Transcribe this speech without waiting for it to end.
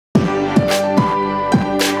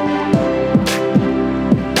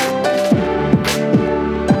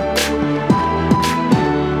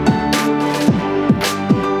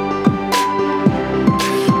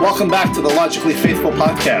back to the Logically Faithful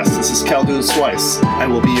podcast. This is Khaldun Swice. I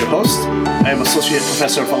will be your host. I am Associate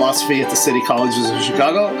Professor of Philosophy at the City Colleges of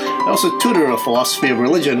Chicago and also tutor of Philosophy of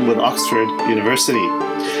Religion with Oxford University.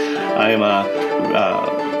 I am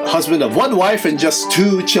a husband of one wife and just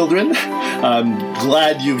two children. I'm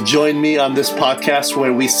glad you've joined me on this podcast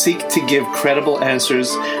where we seek to give credible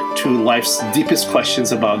answers to life's deepest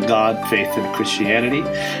questions about God, faith, and Christianity,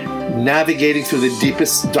 navigating through the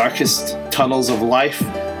deepest, darkest tunnels of life,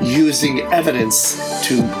 using evidence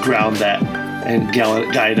to ground that and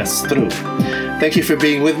guide us through. Thank you for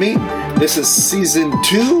being with me. This is Season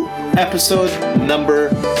 2, Episode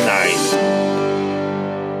number 9.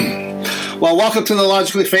 Well, welcome to the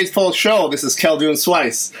Logically Faithful Show. This is Khaldun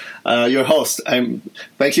Swice, your host.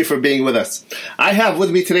 Thank you for being with us. I have with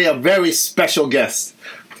me today a very special guest,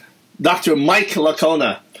 Dr. Mike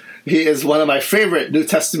Licona. He is one of my favorite New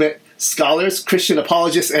Testament scholars, Christian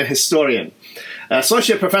apologist, and historian.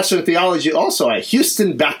 Associate Professor in Theology also at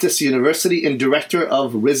Houston Baptist University and Director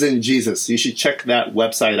of Risen Jesus. You should check that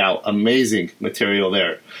website out. Amazing material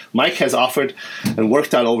there. Mike has authored and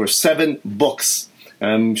worked on over 7 books.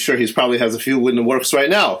 I'm sure he probably has a few in the works right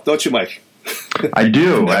now. Don't you, Mike? I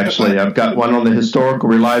do, actually. I've got one on the historical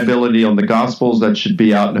reliability on the Gospels that should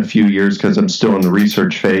be out in a few years because I'm still in the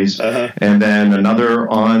research phase. And then another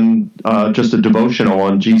on just a devotional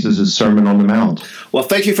on Jesus' Sermon on the Mount. Well,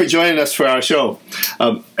 thank you for joining us for our show. We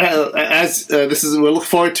look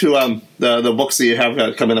forward to the books that you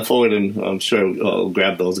have coming forward, and I'm sure I'll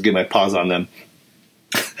grab those and get my paws on them.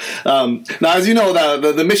 Now, as you know,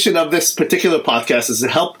 the mission of this particular podcast is to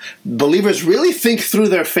help believers really think through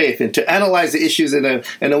their faith and to analyze the issues in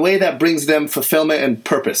a way that brings them fulfillment and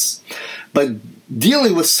purpose. But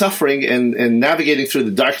dealing with suffering and navigating through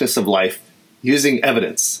the darkness of life using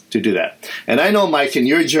evidence to do that. And I know, Mike, in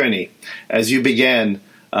your journey, as you began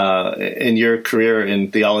in your career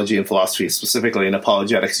in theology and philosophy, specifically in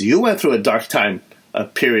apologetics, you went through a dark time, a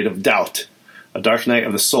period of doubt, a dark night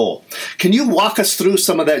of the soul. Can you walk us through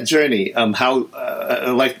some of that journey,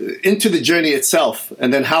 into the journey itself,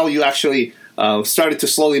 and then how you actually started to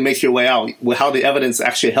slowly make your way out, how the evidence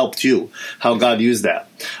actually helped you, how God used that?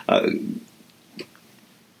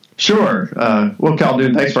 Sure. Well,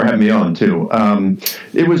 Khaldun, thanks for having me on, too.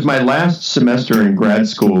 It was my last semester in grad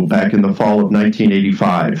school back in the fall of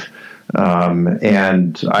 1985.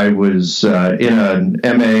 And I was in an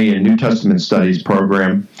MA in New Testament Studies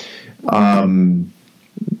program,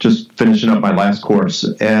 just finishing up my last course,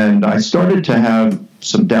 and I started to have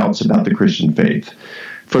some doubts about the Christian faith.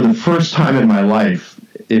 For the first time in my life,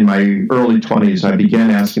 in my early 20s, I began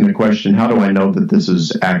asking the question, how do I know that this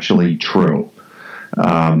is actually true?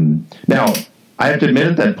 Now, I have to admit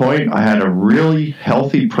at that point, I had a really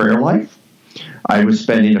healthy prayer life. I was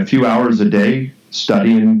spending a few hours a day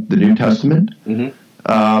studying the New Testament.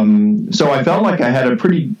 Mm-hmm. So I felt like I had a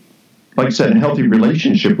pretty, like I said, a healthy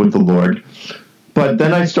relationship with the Lord. But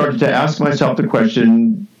then I started to ask myself the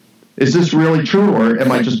question, is this really true, or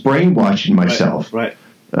am I just brainwashing myself? Right.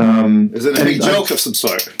 Is it a big joke of some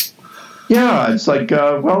sort? Yeah, it's like,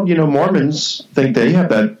 Mormons think they have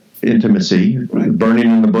that intimacy, right.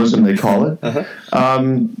 Burning in the bosom, they call it.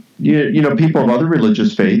 People of other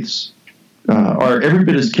religious faiths are every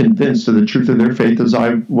bit as convinced of the truth of their faith as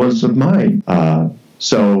I was of mine.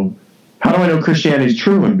 So how do I know Christianity is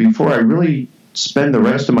true? And before I really spend the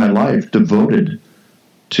rest of my life devoted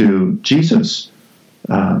to Jesus,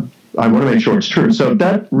 I want to make sure it's true. So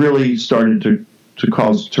that really started to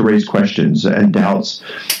raise questions and doubts.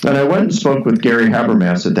 And I went and spoke with Gary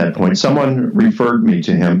Habermas at that point. Someone referred me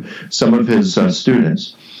to him, some of his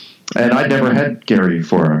students. And I'd never had Gary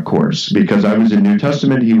for a course because I was in New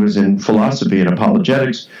Testament, he was in philosophy and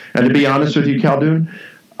apologetics. And to be honest with you, Khaldun,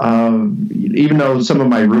 even though some of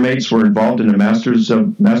my roommates were involved in a Master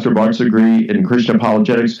of Arts degree in Christian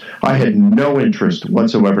apologetics, I had no interest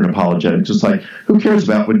whatsoever in apologetics. It's like, who cares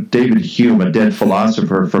about what David Hume, a dead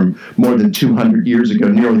philosopher from more than 200 years ago,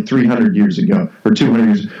 nearly 300 years ago, or 200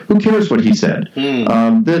 years, who cares what he said?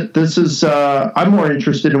 I'm more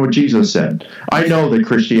interested in what Jesus said. I know that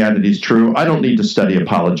Christianity is true. I don't need to study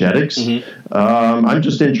apologetics. Mm-hmm. I'm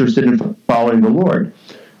just interested in following the Lord.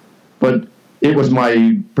 But it was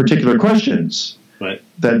my particular questions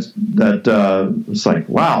that was like,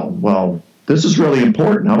 wow, well, this is really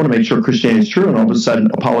important. I want to make sure Christianity is true. And all of a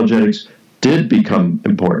sudden, apologetics did become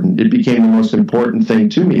important. It became the most important thing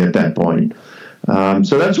to me at that point.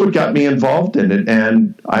 So that's what got me involved in it.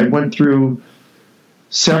 And I went through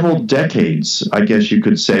several decades, I guess you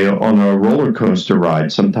could say, on a roller coaster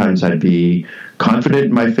ride. Sometimes I'd be confident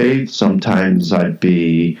in my faith. Sometimes I'd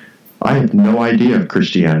be I have no idea if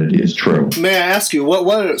Christianity is true. May I ask you,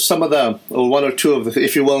 what are some of the, or one or two of the,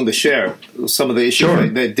 if you're willing to share, some of the issues Sure.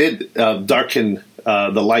 that did darken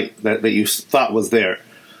the light that you thought was there?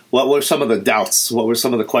 What were some of the doubts? What were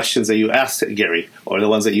some of the questions that you asked Gary, or the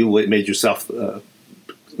ones that you made yourself,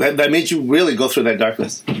 that made you really go through that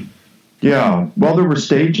darkness? Yeah, well, there were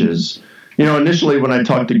stages. Initially when I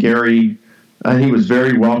talked to Gary, he was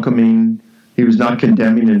very welcoming. He was not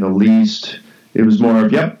condemning in the least. It was more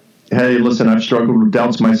of, yep, hey, listen, I've struggled with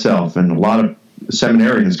doubts myself, and a lot of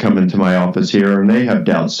seminarians come into my office here, and they have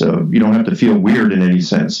doubts, so you don't have to feel weird in any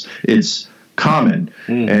sense. It's common.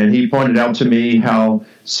 And he pointed out to me how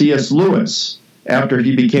C.S. Lewis, after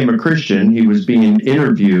he became a Christian, he was being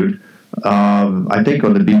interviewed, I think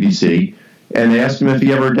on the BBC, and they asked him if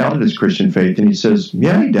he ever doubted his Christian faith, and he says,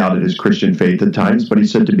 yeah, he doubted his Christian faith at times, but he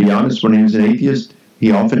said, to be honest, when he was an atheist,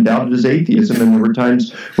 he often doubted his atheism, and there were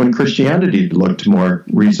times when Christianity looked more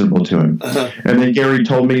reasonable to him. And then Gary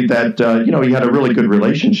told me that, he had a really good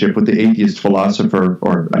relationship with the atheist philosopher,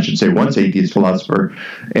 or I should say once atheist philosopher,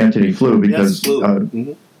 Antony Flew, because,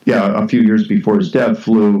 a few years before his death,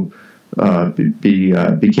 Flew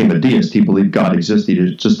became a deist. He believed God existed.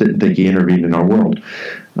 He just didn't think he intervened in our world.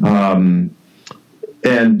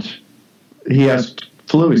 And he asked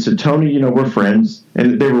Flew, he said, Tony, we're friends.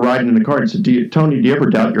 And they were riding in the car. He said, Tony, do you ever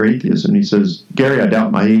doubt your atheism? He says, Gary, I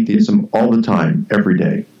doubt my atheism all the time, every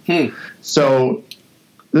day. So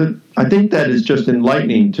I think that is just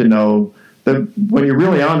enlightening to know that when you're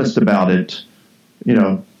really honest about it,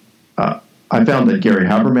 I found that Gary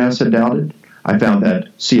Habermas had doubted. I found that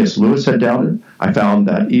C.S. Lewis had doubted. I found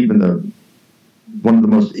that even one of the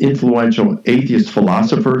most influential atheist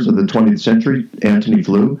philosophers of the 20th century, Antony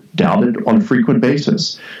Flew, doubted on a frequent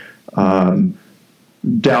basis.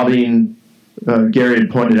 Doubting, Gary had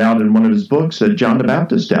pointed out in one of his books that John the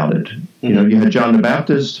Baptist doubted. You had John the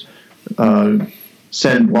Baptist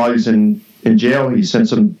send, while he's in jail, he sent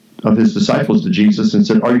some of his disciples to Jesus and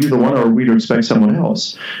said, are you the one, or are we to expect someone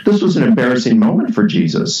else? This was an embarrassing moment for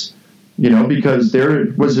Jesus. Because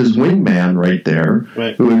there was his wingman right there,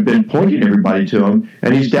 who had been pointing everybody to him,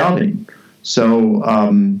 and he's doubting. So,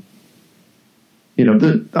 I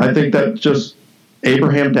think that just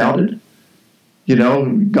Abraham doubted.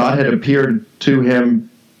 God had appeared to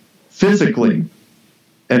him physically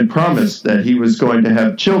and promised that he was going to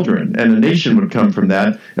have children, and a nation would come from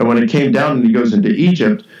that. And when it came down and he goes into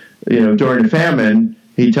Egypt, during the famine,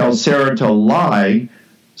 he tells Sarah to lie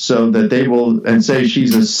so that they will, and say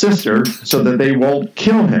she's a sister, so that they won't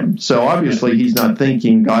kill him. So obviously he's not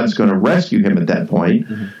thinking God's going to rescue him at that point.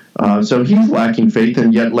 So he's lacking faith,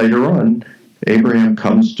 and yet later on, Abraham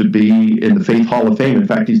comes to be in the Faith Hall of Fame. In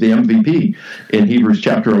fact, he's the MVP in Hebrews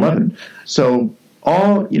chapter 11. So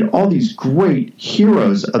all these great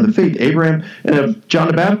heroes of the faith, Abraham, and of John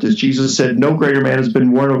the Baptist, Jesus said, no greater man has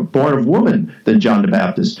been born of woman than John the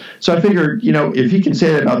Baptist. So I figured, if he can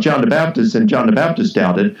say that about John the Baptist, and John the Baptist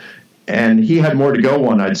doubted, and he had more to go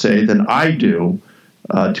on, I'd say, than I do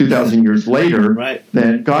 2,000 years later,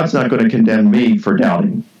 then God's not going to condemn me for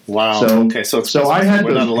doubting. Wow. So I had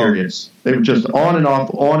those periods. They were just on and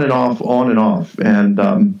off, on and off, on and off. And,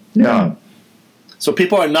 So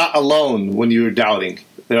people are not alone when you're doubting.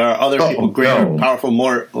 There are other people, greater, powerful,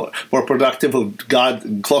 more productive, of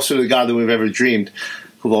God, closer to God than we've ever dreamed,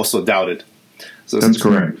 who've also doubted. So that's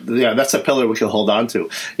correct. Yeah, that's a pillar we can hold on to.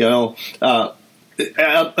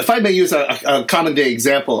 If I may use a common day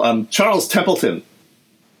example, Charles Templeton,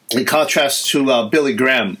 in contrast to Billy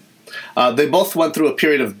Graham, they both went through a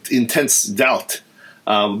period of intense doubt.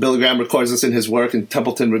 Billy Graham records this in his work, and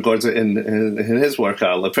Templeton records it in his work,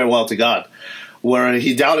 Farewell to God, where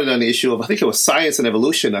he doubted on the issue of, I think it was science and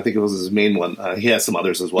evolution. I think it was his main one. He has some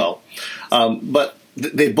others as well. But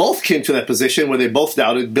they both came to that position where they both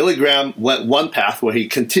doubted. Billy Graham went one path where he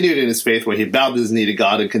continued in his faith, where he bowed his knee to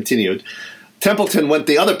God and continued. Templeton went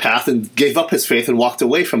the other path and gave up his faith and walked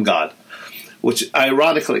away from God, which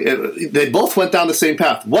ironically, they both went down the same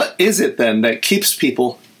path. What is it then that keeps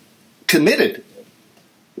people committed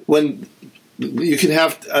when you can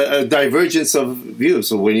have a divergence of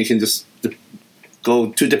views, or when you can just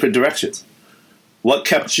go two different directions? What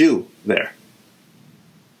kept you there?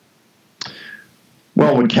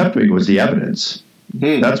 Well, what kept me was the evidence.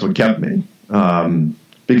 That's what kept me.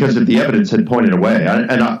 Because if the evidence had pointed away,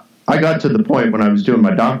 I got to the point when I was doing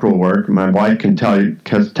my doctoral work, my wife can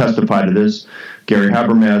testify to this, Gary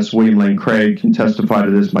Habermas, William Lane Craig can testify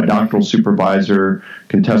to this, my doctoral supervisor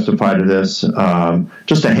can testify to this,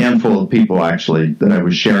 just a handful of people actually that I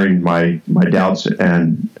was sharing my doubts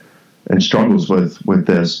and struggles with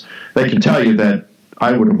this. They can tell you that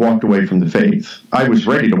I would have walked away from the faith. I was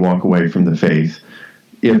ready to walk away from the faith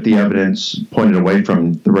if the evidence pointed away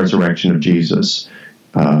from the resurrection of Jesus.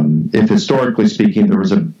 If historically speaking, there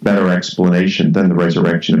was a better explanation than the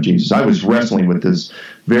resurrection of Jesus. I was wrestling with this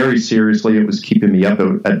very seriously. It was keeping me up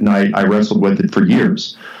at night. I wrestled with it for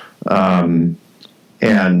years. And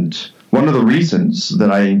one of the reasons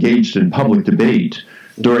that I engaged in public debate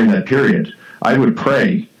during that period, I would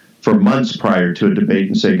pray for months prior to a debate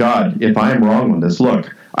and say, God, if I am wrong on this,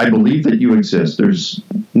 look, I believe that you exist. There's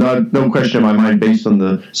no question in my mind based on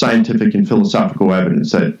the scientific and philosophical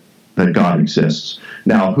evidence that God exists.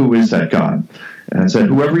 Now, who is that God? And I said,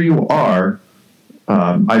 whoever you are,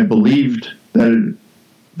 I believed that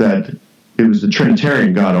it was the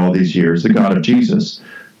Trinitarian God all these years, the God of Jesus.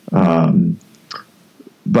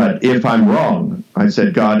 But if I'm wrong, I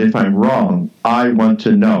said, God, if I'm wrong, I want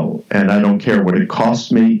to know, and I don't care what it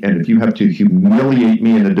costs me, and if you have to humiliate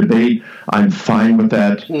me in a debate, I'm fine with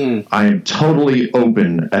that. I am totally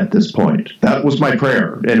open at this point. That was my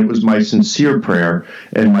prayer, and it was my sincere prayer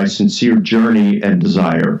and my sincere journey and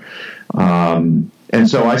desire. And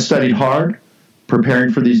so I studied hard,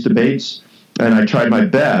 preparing for these debates, and I tried my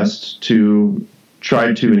best to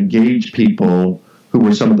try to engage people who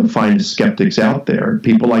were some of the finest skeptics out there.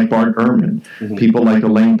 People like Bart Ehrman, people like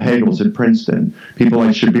Elaine Pagels at Princeton, people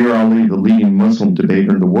like Shabir Ali, the leading Muslim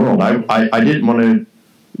debater in the world. I didn't want to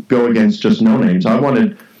go against just no-names. I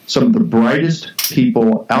wanted some of the brightest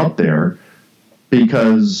people out there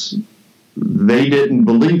because they didn't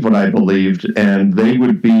believe what I believed, and they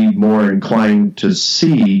would be more inclined to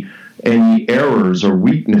see any errors or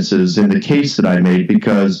weaknesses in the case that I made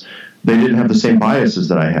because they didn't have the same biases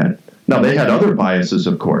that I had. Now, they had other biases,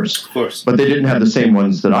 of course, but they didn't have the same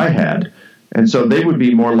ones that I had. And so they would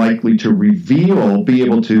be more likely to be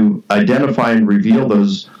able to identify and reveal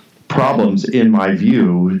those problems in my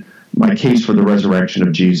view, my case for the resurrection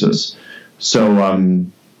of Jesus. So,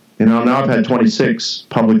 now I've had 26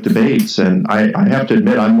 public debates, and I have to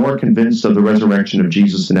admit I'm more convinced of the resurrection of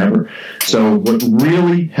Jesus than ever. So what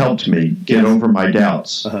really helped me get over my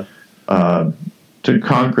doubts, to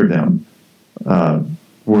conquer them,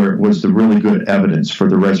 was the really good evidence for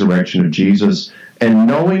the resurrection of Jesus, and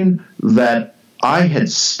knowing that I had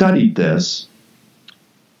studied this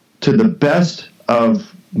to the best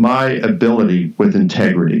of my ability with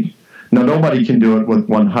integrity. Now, nobody can do it with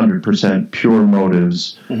 100% pure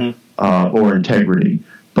motives or integrity,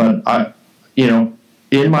 but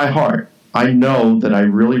in my heart, I know that I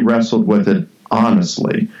really wrestled with it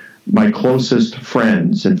honestly. My closest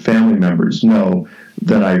friends and family members know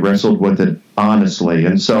that I wrestled with it honestly,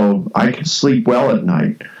 and so I could sleep well at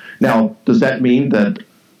night. Now, does that mean that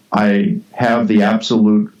I have the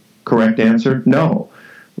absolute correct answer? No.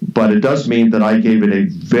 But it does mean that I gave it a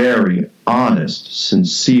very honest,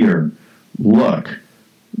 sincere look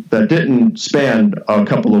that didn't span a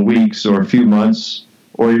couple of weeks or a few months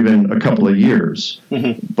or even a couple of years,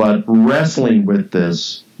 but wrestling with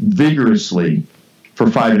this vigorously for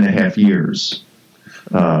 5.5 years.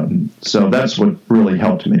 So that's what really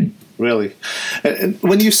helped me. Really? And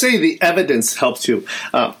when you say the evidence helped you,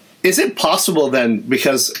 is it possible then,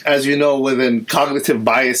 because as you know, within cognitive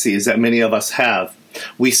biases that many of us have,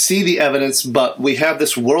 we see the evidence, but we have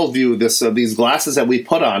this worldview, these glasses that we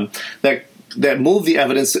put on that move the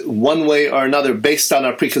evidence one way or another based on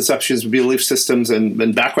our preconceptions, belief systems,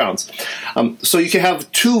 and backgrounds. So you can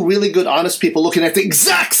have two really good, honest people looking at the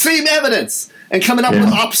exact same evidence and coming up with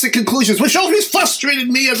opposite conclusions, which always frustrated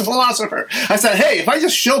me as a philosopher. I said, hey, if I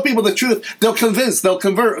just show people the truth, they'll convince, they'll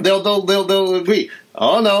convert, they'll agree.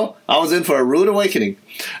 Oh, no, I was in for a rude awakening.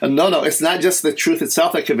 No, it's not just the truth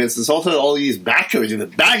itself that convinces. It's also all these baggage and the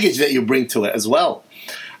baggage that you bring to it as well.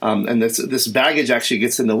 And this baggage actually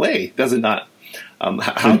gets in the way, does it not?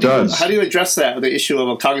 How do you address the issue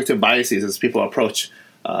of cognitive biases as people approach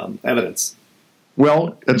evidence?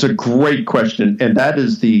 Well, that's a great question, and that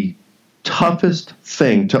is the toughest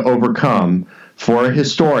thing to overcome for a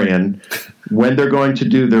historian when they're going to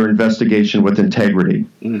do their investigation with integrity.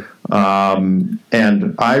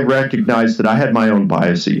 And I recognized that I had my own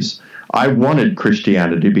biases. I wanted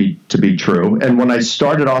Christianity to be true, and when I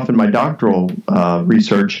started off in my doctoral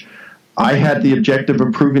research, I had the objective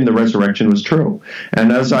of proving the resurrection was true.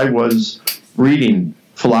 And as I was reading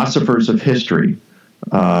philosophers of history,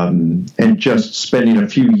 and just spending a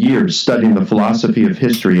few years studying the philosophy of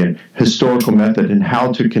history and historical method and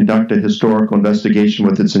how to conduct a historical investigation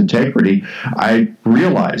with its integrity, I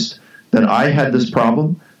realized that I had this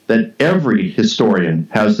problem, that every historian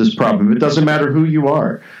has this problem. It doesn't matter who you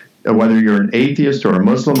are, whether you're an atheist or a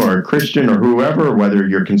Muslim or a Christian or whoever, whether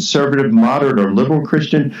you're conservative, moderate, or liberal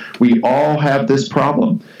Christian, we all have this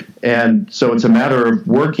problem. And so it's a matter of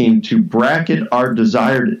working to bracket our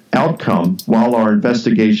desired outcome while our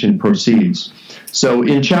investigation proceeds. So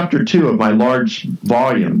in chapter 2 of my large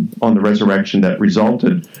volume on the resurrection that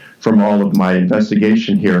resulted from all of my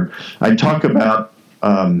investigation here, I talk about,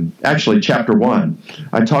 actually chapter 1,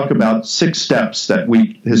 I talk about 6 steps that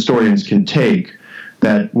we historians can take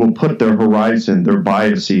that will put their horizon, their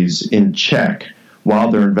biases in check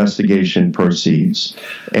while their investigation proceeds.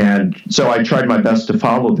 And so I tried my best to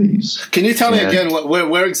follow these. Can you tell me again,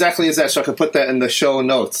 where exactly is that so I can put that in the show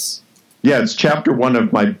notes? Yeah, it's chapter 1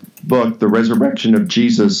 of my book, The Resurrection of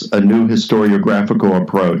Jesus, A New Historiographical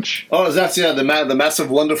Approach. Oh, that's, the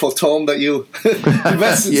massive, wonderful tome that you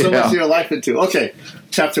invested so much of your life into. Okay,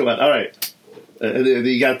 chapter 1, all right.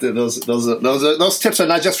 You got those tips are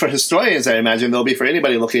not just for historians, I imagine. They'll be for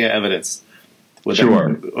anybody looking at evidence.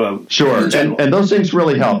 Sure. And those things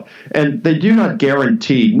really help. And they do not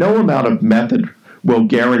guarantee, no amount of method will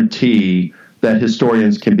guarantee that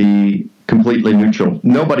historians can be completely neutral.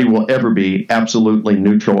 Nobody will ever be absolutely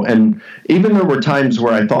neutral. And even there were times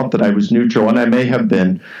where I thought that I was neutral, and I may have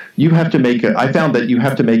been, I found that you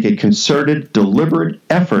have to make a concerted, deliberate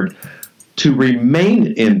effort to remain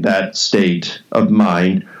in that state of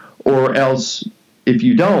mind, or else if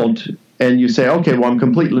you don't, and you say, okay, well, I'm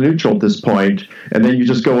completely neutral at this point, and then you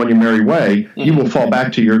just go on your merry way, you will fall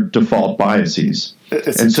back to your default biases.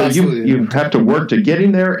 And so you have to work to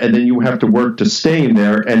getting there, and then you have to work to staying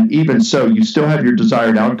there, and even so, you still have your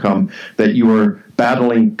desired outcome that you are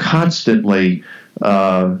battling constantly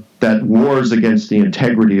that wars against the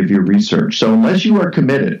integrity of your research. So unless you are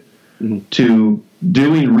committed to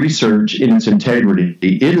doing research in its integrity,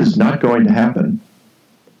 it is not going to happen.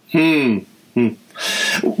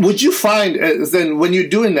 Would you find, then, when you're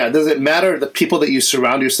doing that, does it matter the people that you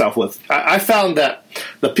surround yourself with? I found that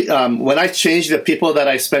when I changed the people that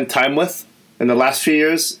I spent time with in the last few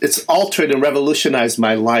years, it's altered and revolutionized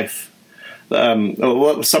my life.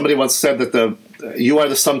 Somebody once said that you are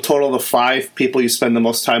the sum total of the 5 people you spend the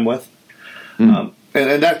most time with.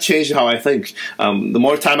 And that changed how I think. The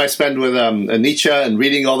more time I spend with Nietzsche and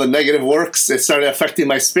reading all the negative works, it started affecting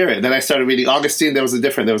my spirit. Then I started reading Augustine. There was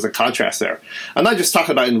a contrast there. I'm not just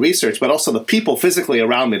talking about in research, but also the people physically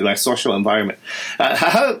around me, my social environment.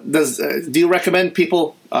 Do you recommend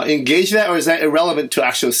people engage that, or is that irrelevant to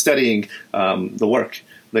actually studying the work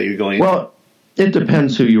that you're going into? Well, it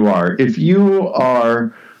depends who you are. If you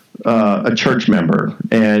are a church member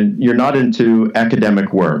and you're not into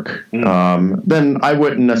academic work, then I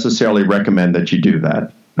wouldn't necessarily recommend that you do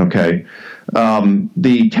that. Okay.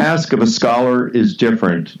 The task of a scholar is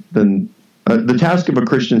different than the task of a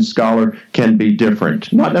Christian scholar can be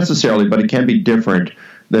different. Not necessarily, but it can be different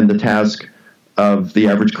than the task of the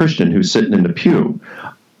average Christian who's sitting in the pew.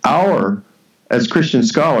 As Christian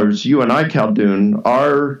scholars, you and I, Khaldun,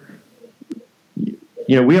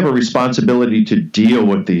 we have a responsibility to deal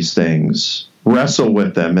with these things, wrestle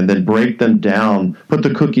with them, and then break them down, put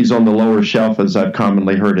the cookies on the lower shelf, as I've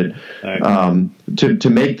commonly heard it, to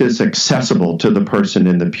make this accessible to the person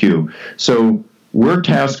in the pew. So we're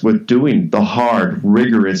tasked with doing the hard,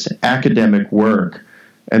 rigorous academic work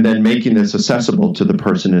and then making this accessible to the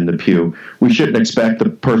person in the pew. We shouldn't expect the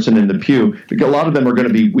person in the pew, because a lot of them are going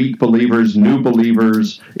to be weak believers, new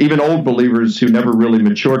believers, even old believers who never really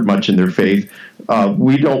matured much in their faith.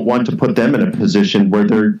 We don't want to put them in a position where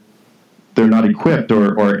they're not equipped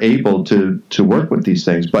or able to work with these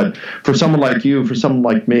things. But for someone like you, for someone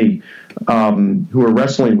like me, who are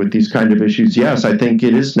wrestling with these kind of issues, yes, I think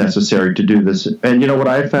it is necessary to do this. And you know what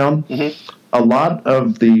I found? A lot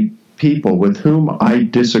of the people with whom I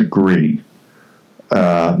disagree,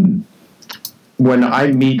 when I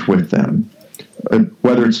meet with them,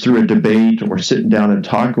 whether it's through a debate or sitting down and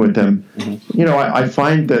talking with them, I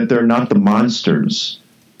find that they're not the monsters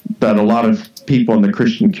that a lot of people in the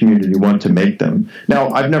Christian community want to make them. Now,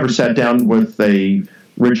 I've never sat down with a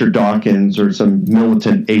Richard Dawkins or some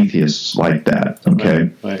militant atheists like that, okay?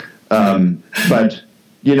 Right. But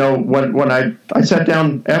when I sat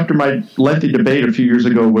down after my lengthy debate a few years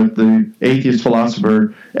ago with the atheist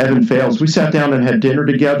philosopher Evan Fales, we sat down and had dinner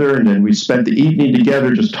together, and then we spent the evening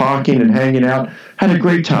together just talking and hanging out. Had a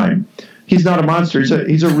great time. He's not a monster.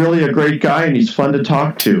 He's a really a great guy, and he's fun to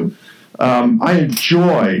talk to. I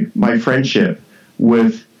enjoy my friendship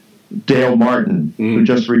with Dale Martin, who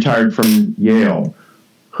just retired from Yale,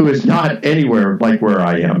 who is not anywhere like where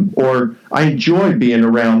I am. Or I enjoy being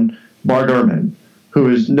around Bart Ehrman, who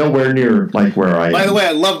is nowhere near like where I am. By the way,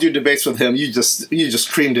 I loved your debates with him. You just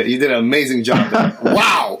creamed it. You did an amazing job there.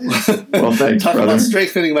 Wow! Well, thanks, Talk brother. about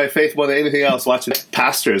strengthening my faith more than anything else. Watching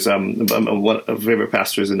pastors, one of my favorite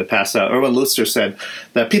pastors in the past, Erwin Lutzer, said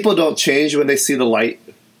that people don't change when they see the light.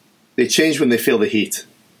 They change when they feel the heat.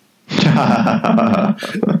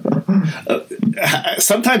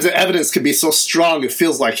 Sometimes the evidence can be so strong it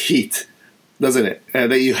feels like heat, doesn't it?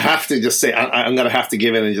 That you have to just say, I'm going to have to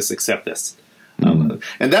give in and just accept this.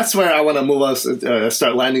 And that's where I want to move us,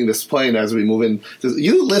 start landing this plane as we move in.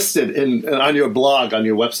 You listed on your blog, on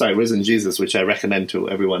your website, Risen Jesus, which I recommend to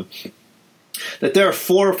everyone, that there are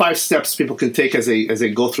 4 or 5 steps people can take as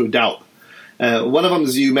they go through doubt. One of them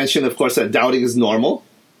is, you mentioned, of course, that doubting is normal.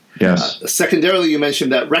 Yes. Secondarily, you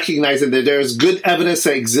mentioned that recognizing that there is good evidence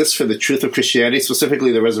that exists for the truth of Christianity,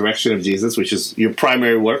 specifically the resurrection of Jesus, which is your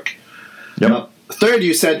primary work. Yep. Third,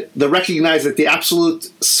 you said the recognize that the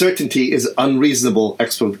absolute certainty is unreasonable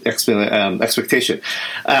expectation.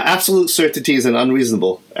 Absolute certainty is an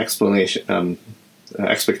unreasonable expectation.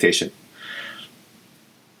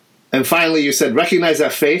 And finally, you said recognize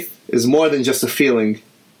that faith is more than just a feeling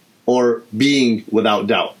or being without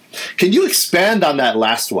doubt. Can you expand on that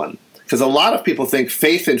last one? Because a lot of people think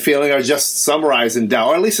faith and feeling are just summarized in doubt,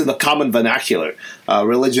 or at least in the common vernacular.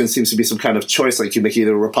 Religion seems to be some kind of choice, like you make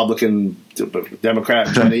either a Republican, Democrat,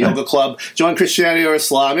 join a yoga club, join Christianity or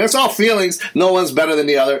Islam. It's all feelings. No one's better than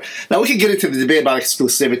the other. Now, we can get into the debate about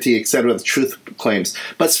exclusivity, et cetera, the truth claims.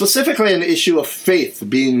 But specifically on the issue of faith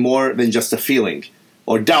being more than just a feeling,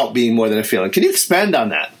 or doubt being more than a feeling. Can you expand on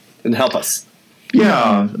that and help us?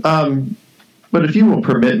 Yeah. But if you will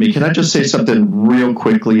permit me, can I just say something real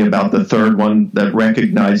quickly about the third one, that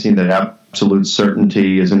recognizing that absolute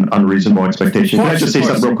certainty is an unreasonable expectation? Can I just say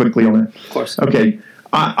something real quickly on that? Of course. Okay.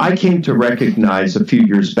 I came to recognize a few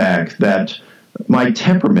years back that my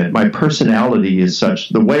temperament, my personality is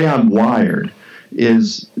such, the way I'm wired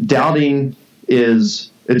is doubting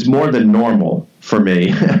it's more than normal for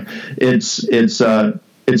me.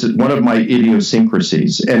 It's one of my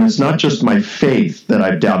idiosyncrasies, and it's not just my faith that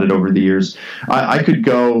I've doubted over the years. I could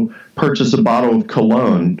go purchase a bottle of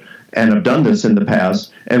cologne, and I've done this in the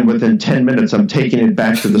past, and within 10 minutes I'm taking it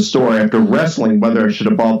back to the store after wrestling whether I should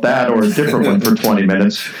have bought that or a different one for 20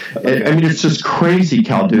 minutes. I mean, it's just crazy,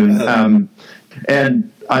 Khaldoon.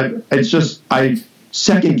 And I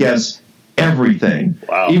second guess everything,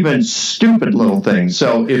 even stupid little things.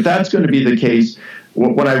 So if that's going to be the case,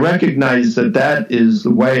 when I recognize that is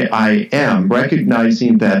the way I am,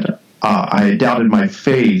 recognizing that I doubted my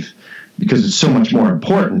faith because it's so much more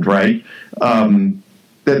important, right?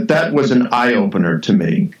 That was an eye-opener to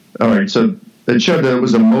me. All right, so it showed that it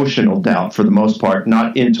was emotional doubt for the most part,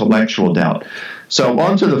 not intellectual doubt. So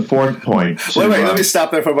on to the fourth point. Wait, let me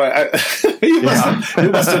stop there for a moment. You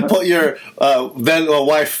must have put your then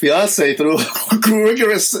wife, fiance through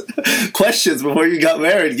rigorous questions before you got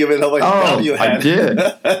married, given how much doubt you had. I did.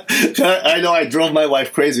 I know I drove my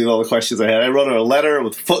wife crazy with all the questions I had. I wrote her a letter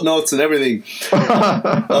with footnotes and everything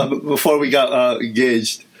before we got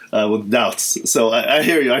engaged. With doubts. So I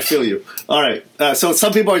hear you. I feel you. All right. So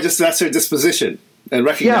some people are just, that's their disposition. And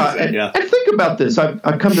recognize that. And think about this.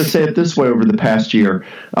 I've come to say it this way over the past year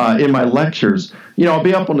in my lectures. I'll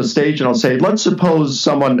be up on the stage and I'll say, let's suppose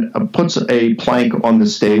someone puts a plank on the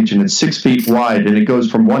stage and it's 6 feet wide and it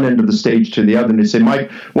goes from one end of the stage to the other. And they say,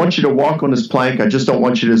 Mike, I want you to walk on this plank. I just don't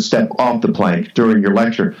want you to step off the plank during your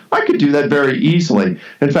lecture. I could do that very easily.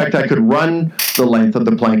 In fact, I could run the length of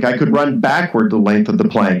the plank. I could run backward the length of the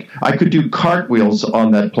plank. I could do cartwheels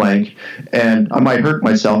on that plank, and I might hurt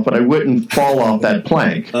myself, but I wouldn't fall off that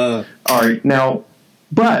plank. All right, now,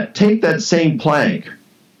 but take that same plank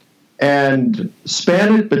and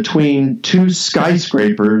span it between 2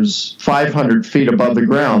 skyscrapers 500 feet above the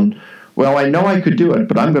ground. Well, I know I could do it,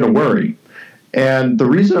 but I'm going to worry. And the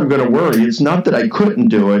reason I'm going to worry, it's not that I couldn't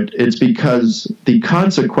do it, it's because the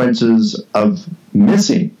consequences of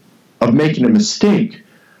making a mistake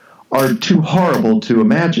are too horrible to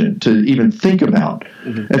imagine, to even think about.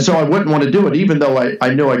 Mm-hmm. And so I wouldn't want to do it, even though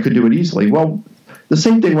I know I could do it easily. Well, the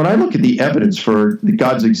same thing when I look at the evidence for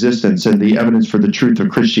God's existence and the evidence for the truth of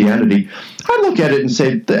Christianity, I look at it and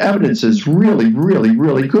say the evidence is really, really,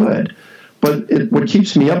 really good. But what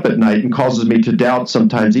keeps me up at night and causes me to doubt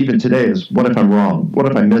sometimes, even today, is what if I'm wrong? What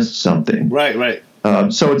if I missed something? Right.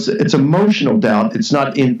 So it's emotional doubt. It's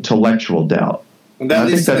not intellectual doubt. And I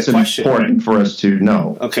think that's important for us to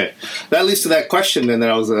know. Okay. That leads to that question then that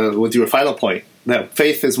I was with your final point, that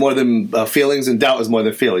faith is more than feelings and doubt is more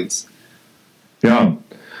than feelings. Yeah.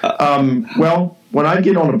 Well, when I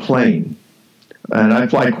get on a plane, and I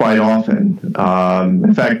fly quite often.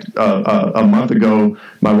 In fact, a month ago,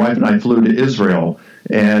 my wife and I flew to Israel,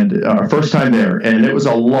 and our first time there, and it was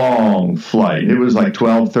a long flight. It was like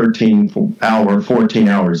 12, 13 hour, 14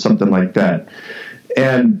 hours, something like that.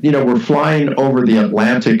 And, we're flying over the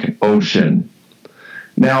Atlantic Ocean.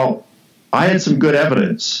 Now, I had some good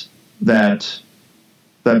evidence that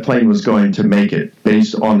that plane was going to make it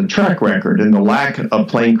based on the track record and the lack of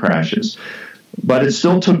plane crashes. But it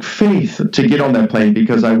still took faith to get on that plane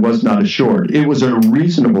because I was not assured. It was a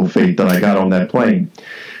reasonable faith that I got on that plane.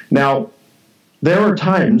 Now, there are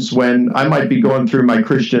times when I might be going through my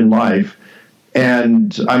Christian life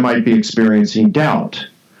and I might be experiencing doubt.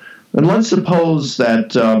 And let's suppose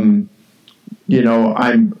that, I'm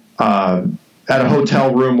at a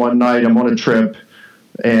hotel room one night, I'm on a trip,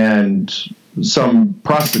 and some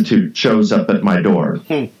prostitute shows up at my door,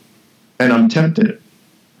 and I'm tempted.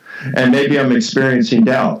 And maybe I'm experiencing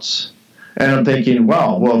doubts. And I'm thinking,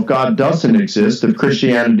 well, if God doesn't exist, if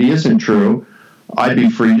Christianity isn't true, I'd be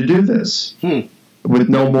free to do this with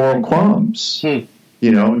no moral qualms.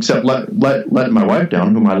 Except letting my wife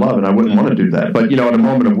down, whom I love, and I wouldn't want to do that. But, at a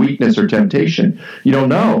moment of weakness or temptation, you don't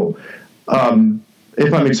know.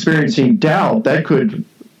 If I'm experiencing doubt, that could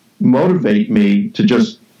motivate me to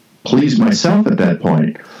just please myself at that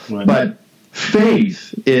point. Right. But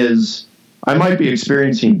faith is, I might be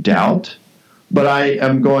experiencing doubt, but I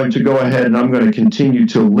am going to go ahead and I'm going to continue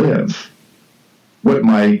to live what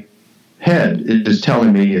my head is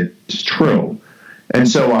telling me is true. And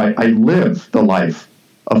so I live the life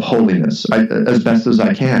of holiness as best as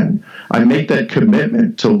I can. I make that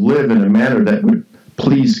commitment to live in a manner that would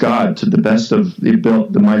please God to the best of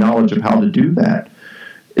my knowledge of how to do that,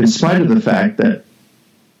 in spite of the fact that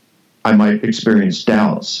I might experience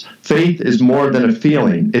doubts. Faith is more than a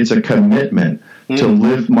feeling. It's a commitment to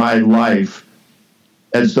live my life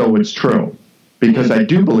as though it's true, because I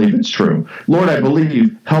do believe it's true. Lord, I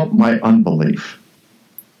believe, help my unbelief.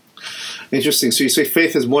 Interesting. So you say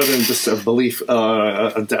faith is more than just a belief,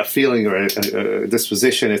 a feeling, or a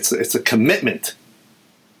disposition. It's a commitment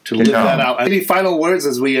to live that out. Any final words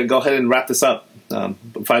as we go ahead and wrap this up?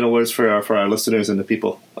 Final words for our listeners and the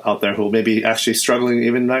people out there who may be actually struggling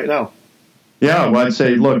even right now. Yeah, well, I'd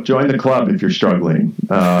say, look, join the club if you're struggling.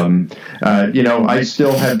 I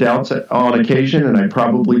still have doubts on occasion, and I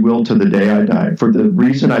probably will to the day I die. For the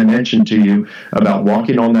reason I mentioned to you about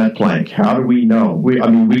walking on that plank, how do we know?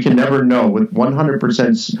 We can never know with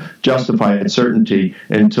 100% justified certainty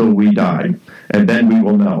until we die, and then we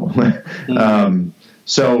will know. And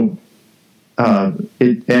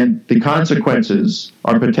the consequences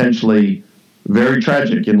are potentially very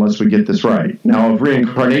tragic unless we get this right. Now, if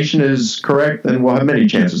reincarnation is correct, then we'll have many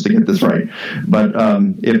chances to get this right. But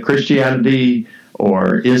if Christianity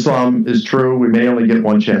or Islam is true, we may only get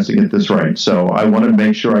one chance to get this right. So I want to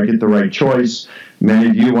make sure I get the right choice. Many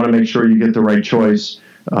of you want to make sure you get the right choice.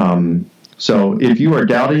 So if you are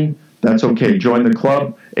doubting, that's okay. Join the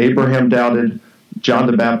club. Abraham doubted. John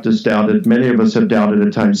the Baptist doubted. Many of us have doubted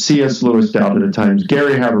at times. C.S. Lewis doubted at times.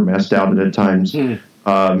 Gary Habermas doubted at times.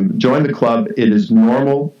 Join the club. It is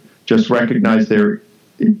normal. Just recognize it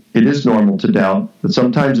is normal to doubt, but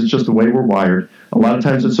sometimes it's just the way we're wired. A lot of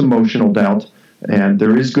times it's emotional doubt, and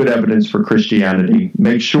there is good evidence for Christianity.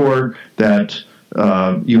 Make sure that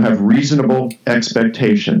you have reasonable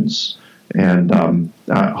expectations, and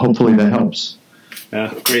hopefully that helps.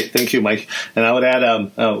 Yeah, great. Thank you, Mike. And I would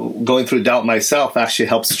add, going through doubt myself actually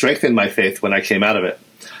helped strengthen my faith when I came out of it.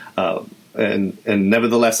 And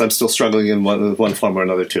nevertheless, I'm still struggling in one form or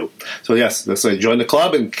another too. So yes, so join the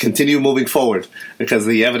club and continue moving forward, because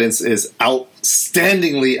the evidence is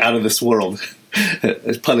outstandingly out of this world,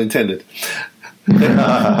 pun intended.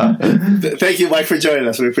 Thank you, Mike, for joining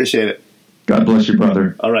us. We appreciate it. God bless you,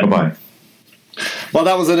 brother. All right. Bye-bye. Well,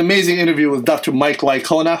 that was an amazing interview with Dr. Mike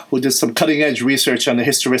Licona, who did some cutting-edge research on the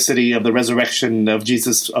historicity of the resurrection of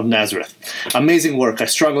Jesus of Nazareth. Amazing work. I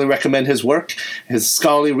strongly recommend his work, his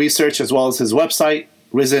scholarly research, as well as his website,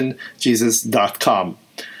 risenjesus.com.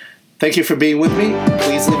 Thank you for being with me.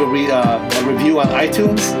 Please leave a review on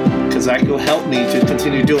iTunes, because that will help me to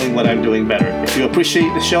continue doing what I'm doing better. If you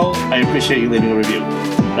appreciate the show, I appreciate you leaving a review.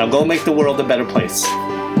 Now go make the world a better place,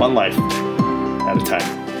 one life at a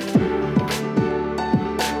time.